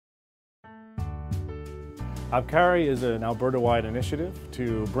APCaRI is an Alberta-wide initiative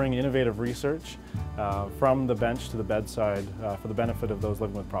to bring innovative research from the bench to the bedside for the benefit of those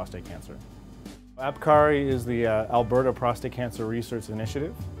living with prostate cancer. APCaRI is the Alberta Prostate Cancer Research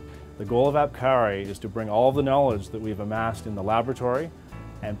Initiative. The goal of APCaRI is to bring all of the knowledge that we've amassed in the laboratory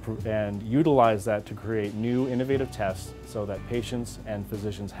and utilize that to create new innovative tests so that patients and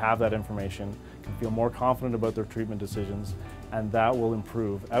physicians have that information, can feel more confident about their treatment decisions, and that will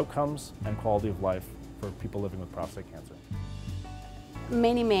improve outcomes and quality of life for people living with prostate cancer.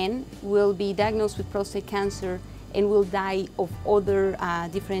 Many men will be diagnosed with prostate cancer and will die of other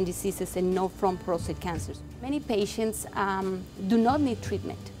different diseases and not from prostate cancers. Many patients do not need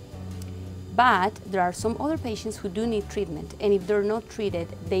treatment, but there are some other patients who do need treatment, and if they're not treated,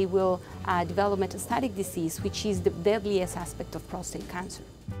 they will develop metastatic disease, which is the deadliest aspect of prostate cancer.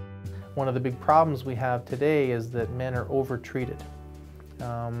 One of the big problems we have today is that men are overtreated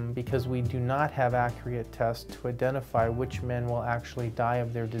because we do not have accurate tests to identify which men will actually die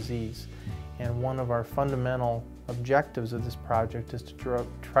of their disease. And one of our fundamental objectives of this project is to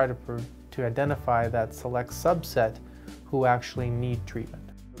try to identify that select subset who actually need treatment.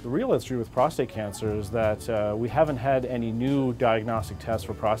 The real issue with prostate cancer is that we haven't had any new diagnostic tests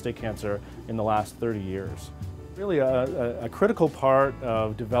for prostate cancer in the last 30 years. Really a critical part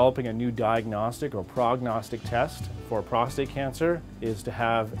of developing a new diagnostic or prognostic test for prostate cancer is to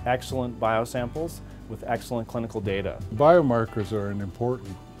have excellent biosamples with excellent clinical data. Biomarkers are an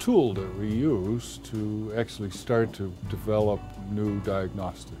important tool that we use to actually start to develop new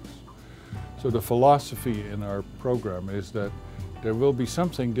diagnostics. So the philosophy in our program is that there will be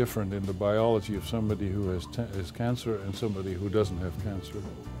something different in the biology of somebody who has cancer and somebody who doesn't have cancer.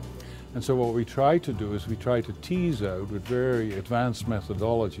 And so what we try to do is we try to tease out with very advanced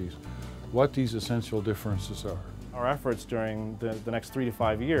methodologies what these essential differences are. Our efforts during the next 3 to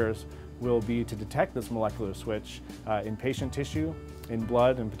 5 years will be to detect this molecular switch in patient tissue, in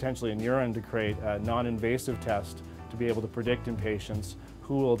blood, and potentially in urine to create a non-invasive test to be able to predict in patients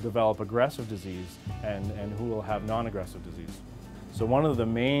who will develop aggressive disease and who will have non-aggressive disease. So one of the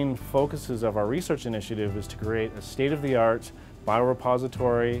main focuses of our research initiative is to create a state-of-the-art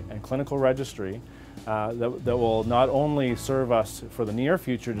biorepository and clinical registry that will not only serve us for the near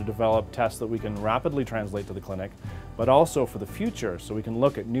future to develop tests that we can rapidly translate to the clinic, but also for the future, so we can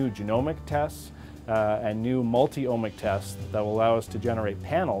look at new genomic tests and new multi-omic tests that will allow us to generate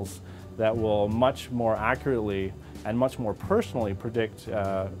panels that will much more accurately and much more personally predict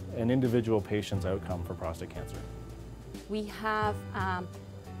an individual patient's outcome for prostate cancer. We have a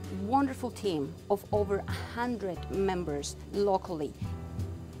wonderful team of over 100 members locally.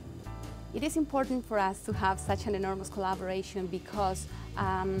 It is important for us to have such an enormous collaboration because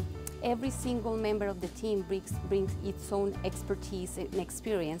every single member of the team brings its own expertise and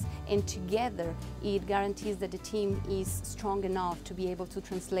experience, and together it guarantees that the team is strong enough to be able to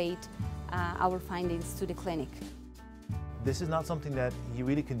translate our findings to the clinic. This is not something that you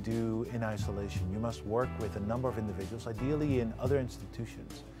really can do in isolation. You must work with a number of individuals, ideally in other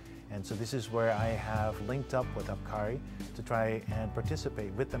institutions. And so this is where I have linked up with APCaRI to try and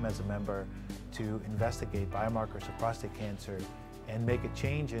participate with them as a member to investigate biomarkers of prostate cancer and make a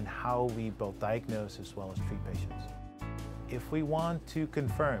change in how we both diagnose as well as treat patients. If we want to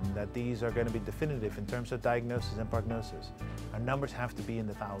confirm that these are going to be definitive in terms of diagnosis and prognosis, our numbers have to be in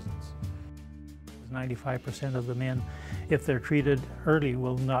the thousands. 95% of the men, if they're treated early,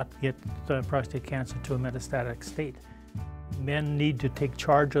 will not get prostate cancer to a metastatic state. Men need to take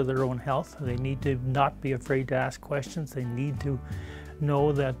charge of their own health. They need to not be afraid to ask questions. They need to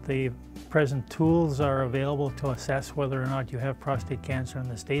know that the present tools are available to assess whether or not you have prostate cancer and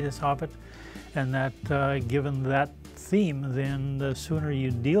the status of it. And that given that theme, then the sooner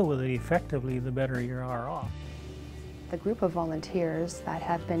you deal with it effectively, the better you are off. The group of volunteers that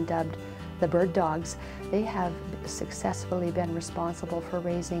have been dubbed the Bird Dogs, they have successfully been responsible for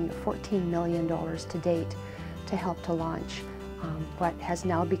raising $14 million to date to help to launch what has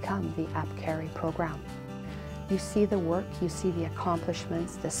now become the APCaRI program. You see the work, you see the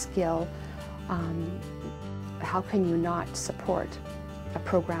accomplishments, the skill. How can you not support a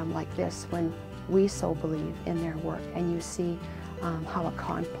program like this when we so believe in their work, and you see how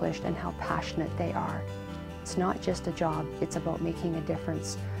accomplished and how passionate they are. It's not just a job, it's about making a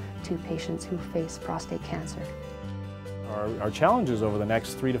difference to patients who face prostate cancer. Our challenges over the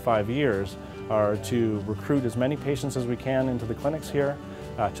next 3 to 5 years are to recruit as many patients as we can into the clinics here,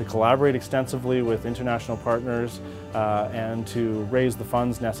 to collaborate extensively with international partners, and to raise the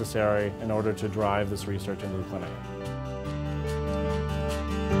funds necessary in order to drive this research into the clinic.